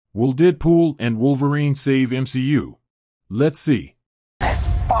Will Deadpool and Wolverine save MCU? Let's see.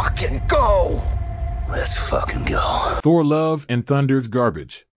 Let's fucking go! Let's fucking go. Thor Love and Thunder's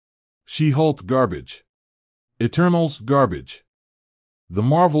garbage. She-Hulk garbage. Eternals garbage. The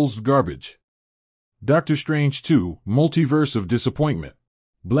Marvels garbage. Doctor Strange 2, Multiverse of Disappointment.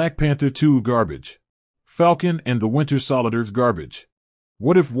 Black Panther 2 garbage. Falcon and the Winter Soldiers garbage.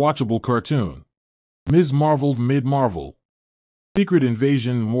 What If watchable cartoon. Ms. Marvel mid-Marvel. Secret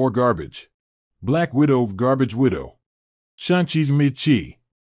Invasion more garbage. Black Widow garbage widow. Shang-Chi's mid-chi.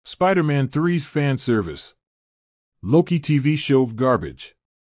 Spider-Man 3's fan service. Loki TV show garbage.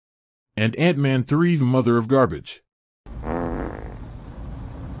 And Ant-Man 3's mother of garbage.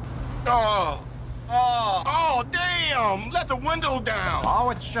 Oh, damn! Let the window down! Oh,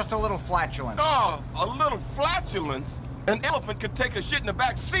 it's just a little flatulence. Oh, a little flatulence? An elephant could take a shit in the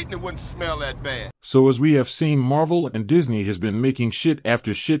back seat and it wouldn't smell that bad. So as we have seen, Marvel and Disney has been making shit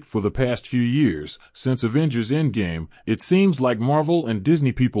after shit for the past few years. Since Avengers Endgame, it seems like Marvel and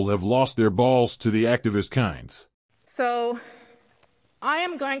Disney people have lost their balls to the activist kinds. So, I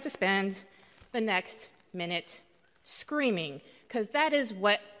am going to spend the next minute screaming, because that is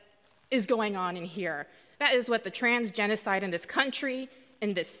what is going on in here. That is what the trans genocide in this country,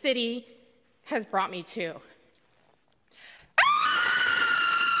 in this city, has brought me to.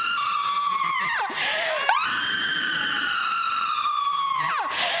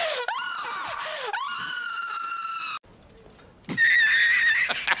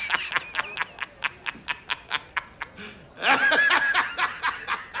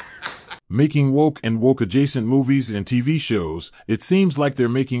 Making woke and woke-adjacent movies and TV shows, it seems like they're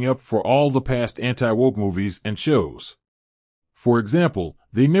making up for all the past anti-woke movies and shows. For example,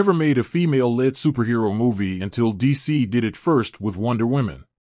 they never made a female-led superhero movie until DC did it first with Wonder Woman.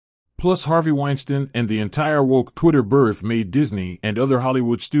 Plus Harvey Weinstein and the entire woke Twitter birth made Disney and other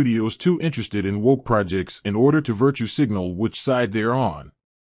Hollywood studios too interested in woke projects in order to virtue signal which side they're on.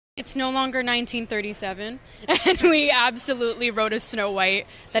 It's no longer 1937, and we absolutely wrote a Snow White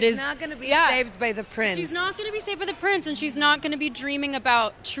that is not going to be saved by the prince. She's not going to be saved by the prince, and she's not going to be dreaming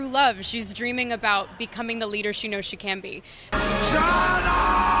about true love. She's dreaming about becoming the leader she knows she can be. Shut up!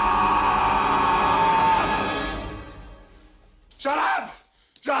 Shut up!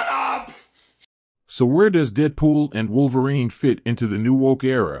 Shut up! So where does Deadpool and Wolverine fit into the new woke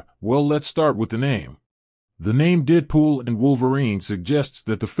era? Well, let's start with the name. The name Deadpool and Wolverine suggests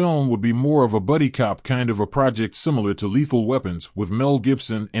that the film would be more of a buddy cop kind of a project similar to Lethal Weapons with Mel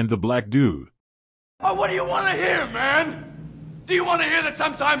Gibson and the Black Dude. Oh, what do you want to hear, man? Do you want to hear that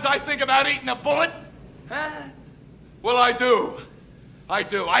sometimes I think about eating a bullet? Huh? Well, I do. I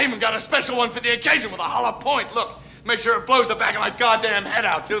do. I even got a special one for the occasion with a hollow point. Look, make sure it blows the back of my goddamn head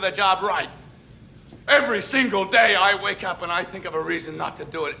out. Do the job right. Every single day I wake up and I think of a reason not to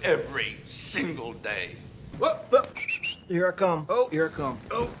do it every single day. Whoop. Here I come. Oh, here I come.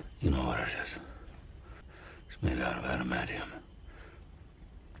 Oh. You know what it is. It's made out of adamantium.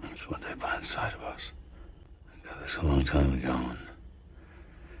 That's what they put inside of us. I got this a long time ago, and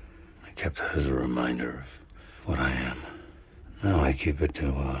I kept it as a reminder of what I am. Now I keep it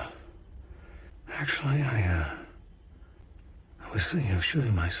to, Actually, I was thinking of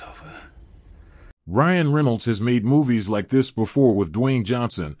shooting myself with it. Ryan Reynolds has made movies like this before with Dwayne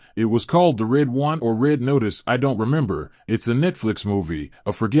Johnson. It was called The Red One or Red Notice, I don't remember. It's a Netflix movie,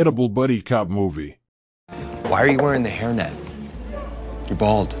 a forgettable buddy cop movie. Why are you wearing the hairnet? You're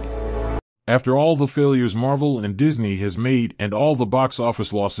bald. After all the failures Marvel and Disney has made and all the box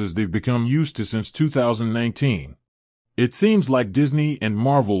office losses they've become used to since 2019, it seems like Disney and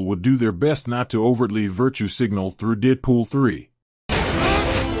Marvel would do their best not to overtly virtue signal through Deadpool 3.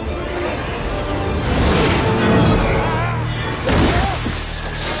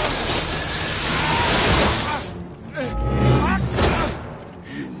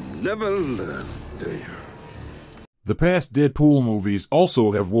 Never learn, do you? The past Deadpool movies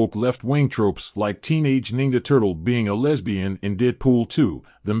also have woke left-wing tropes like Teenage Ninja Turtle being a lesbian in Deadpool 2,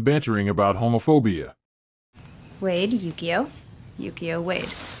 them bantering about homophobia. Wade, Yukio. Yukio, Wade.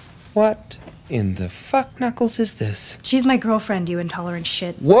 What in the fuck knuckles is this? She's my girlfriend, you intolerant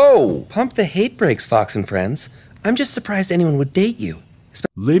shit. Whoa! Pump the hate brakes, Fox and Friends. I'm just surprised anyone would date you.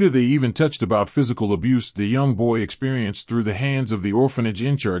 Later they even touched about physical abuse the young boy experienced through the hands of the orphanage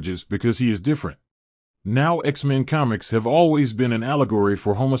in charges because he is different. Now X-Men comics have always been an allegory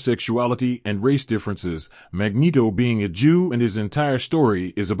for homosexuality and race differences, Magneto being a Jew and his entire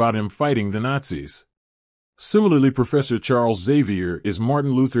story is about him fighting the Nazis. Similarly, Professor Charles Xavier is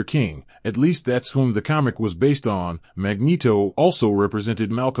Martin Luther King, at least that's whom the comic was based on. Magneto also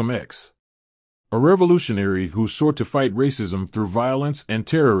represented Malcolm X. A revolutionary who sought to fight racism through violence and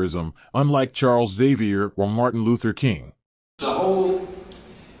terrorism, unlike Charles Xavier or Martin Luther King. The whole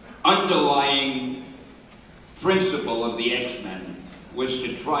underlying principle of the X-Men was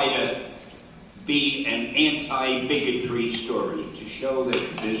to try to be an anti-bigotry story, to show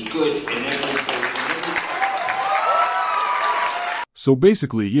that there's good in everything. So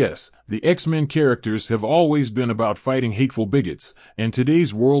basically, yes, the X-Men characters have always been about fighting hateful bigots, and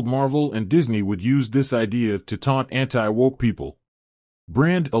today's world Marvel and Disney would use this idea to taunt anti-woke people.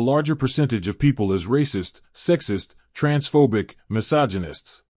 Brand a larger percentage of people as racist, sexist, transphobic,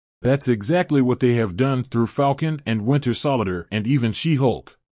 misogynists. That's exactly what they have done through Falcon and Winter Soldier and even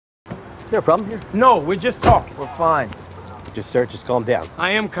She-Hulk. Is there a problem here? No, we're just talking. We're fine. Just calm down.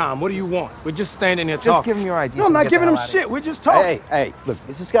 I am calm. What do you want? We're just standing here Just talking. give him your ID. No, I'm not giving him shit. We're just talking. Hey, look,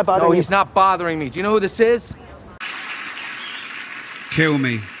 is this guy bothering you? No, he's not bothering me. Do you know who this is? Kill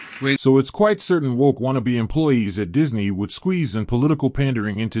me. So it's quite certain woke wannabe employees at Disney would squeeze in political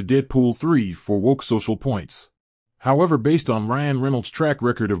pandering into Deadpool 3 for woke social points. However, based on Ryan Reynolds' track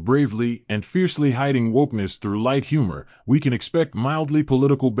record of bravely and fiercely hiding wokeness through light humor, we can expect mildly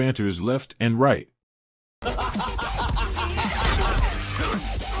political banters left and right.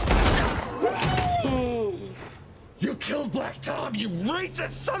 You killed Black Tom, you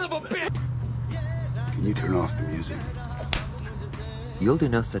racist son of a bitch! Can you turn off the music? You'll do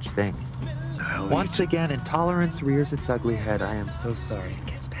no such thing. Once again, intolerance rears its ugly head. I am so sorry. It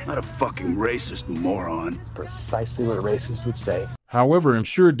gets better. Not a fucking racist, moron. That's precisely what a racist would say. However, I'm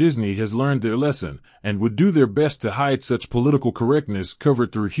sure Disney has learned their lesson and would do their best to hide such political correctness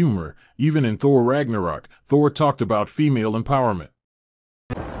covered through humor. Even in Thor Ragnarok, Thor talked about female empowerment.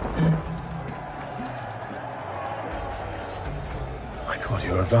 I thought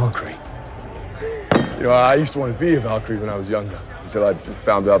you were a Valkyrie. You know, I used to want to be a Valkyrie when I was younger, until I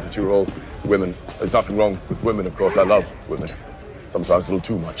found out that you were all women. There's nothing wrong with women, of course. I love women. Sometimes a little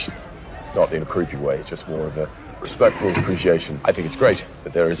too much. Not in a creepy way, just more of a respectful appreciation. I think it's great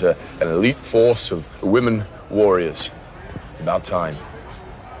that there is an elite force of women warriors. It's about time.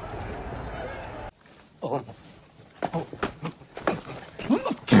 Oh.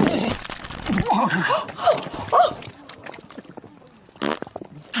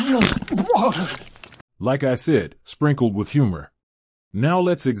 Like I said, sprinkled with humor. Now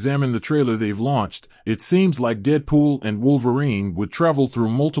let's examine the trailer they've launched. It seems like Deadpool and Wolverine would travel through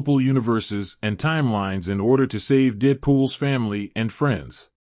multiple universes and timelines in order to save Deadpool's family and friends.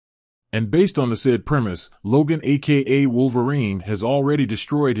 And based on the said premise, Logan aka Wolverine has already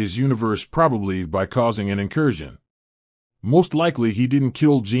destroyed his universe, probably by causing an incursion. Most likely he didn't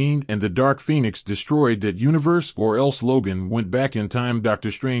kill Jean and the Dark Phoenix destroyed that universe, or else Logan went back in time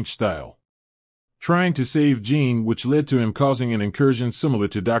Doctor Strange style, trying to save Jean, which led to him causing an incursion similar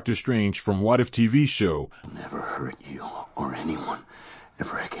to Doctor Strange from What If TV show. I'll never hurt you or anyone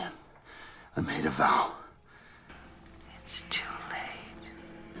ever again. I made a vow. It's too late.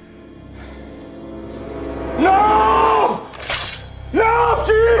 No! No,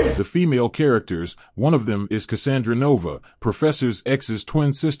 she! The female characters, one of them is Cassandra Nova, Professor X's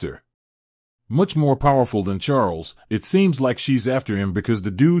twin sister. Much more powerful than Charles, it seems like she's after him because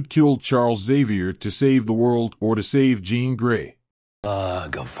the dude killed Charles Xavier to save the world or to save Jean Grey.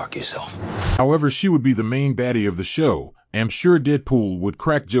 Go fuck yourself. However, she would be the main baddie of the show. I'm sure Deadpool would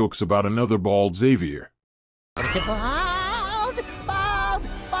crack jokes about another bald Xavier.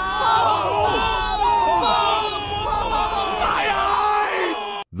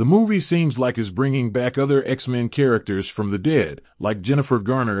 The movie seems like it's bringing back other X-Men characters from the dead, like Jennifer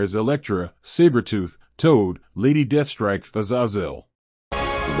Garner as Elektra, Sabretooth, Toad, Lady Deathstrike, Azazel.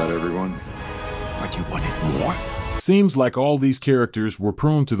 Is that everyone? What, you wanted more? Seems like all these characters were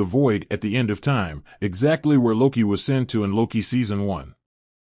prone to the void at the end of time, exactly where Loki was sent to in Loki Season 1.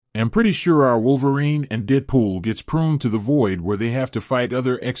 I'm pretty sure our Wolverine and Deadpool gets pruned to the void where they have to fight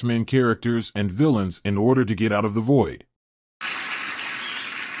other X-Men characters and villains in order to get out of the void.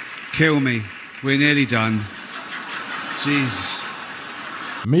 Kill me. We're nearly done. Jesus.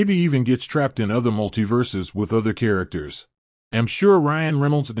 Maybe even gets trapped in other multiverses with other characters. I'm sure Ryan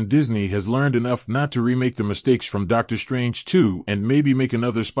Reynolds and Disney has learned enough not to remake the mistakes from Doctor Strange 2 and maybe make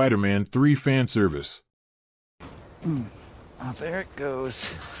another Spider-Man 3 fan service. Oh, there it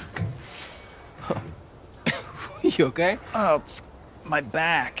goes. You okay? Oh, it's my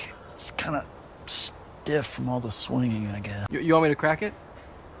back. It's kind of stiff from all the swinging, I guess. You want me to crack it?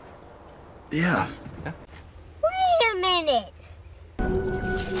 Yeah. Wait a minute.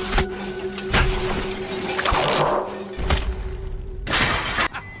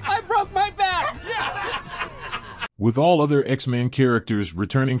 I broke my back! Yes! with all other X-Men characters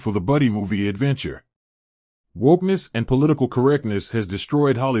returning for the buddy movie adventure. Wokeness and political correctness has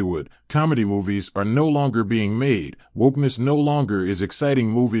destroyed Hollywood. Comedy movies are no longer being made. Wokeness no longer is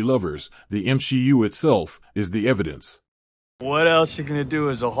exciting movie lovers. The MCU itself is the evidence. What else you gonna do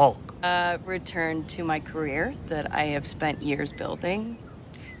as a Hulk? Return to my career that I have spent years building.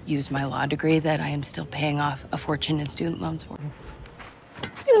 Use my law degree that I am still paying off a fortune in student loans for.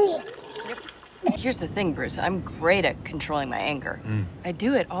 Here's the thing, Bruce. I'm great at controlling my anger. I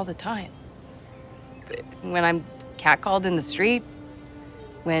do it all the time. When I'm catcalled in the street,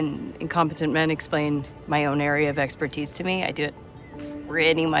 when incompetent men explain my own area of expertise to me, I do it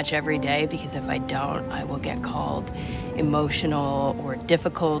pretty much every day, because if I don't, I will get called emotional or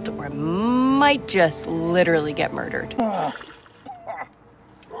difficult, or I might just literally get murdered.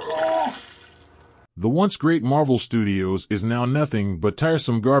 The once great Marvel Studios is now nothing but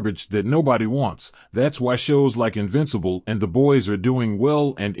tiresome garbage that nobody wants. That's why shows like Invincible and The Boys are doing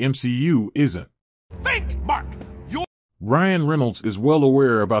well and MCU isn't. Think, Mark! Ryan Reynolds is well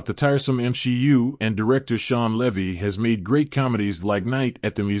aware about the tiresome MCU, and director Shawn Levy has made great comedies like Night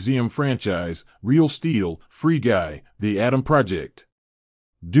at the Museum franchise, Real Steel, Free Guy, The Adam Project.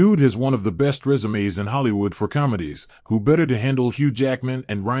 Dude has one of the best resumes in Hollywood for comedies. Who better to handle Hugh Jackman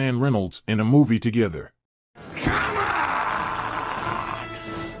and Ryan Reynolds in a movie together?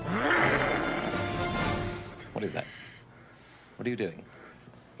 What is that? What are you doing?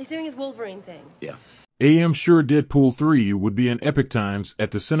 He's doing his Wolverine thing. Yeah. I'm sure Deadpool 3 would be an epic times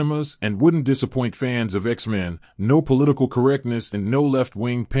at the cinemas and wouldn't disappoint fans of X-Men. No political correctness and no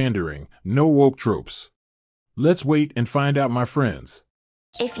left-wing pandering. No woke tropes. Let's wait and find out, my friends.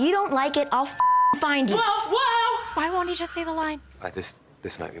 If you don't like it, I'll find you. Whoa, whoa! Why won't he just say the line?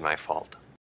 This might be my fault.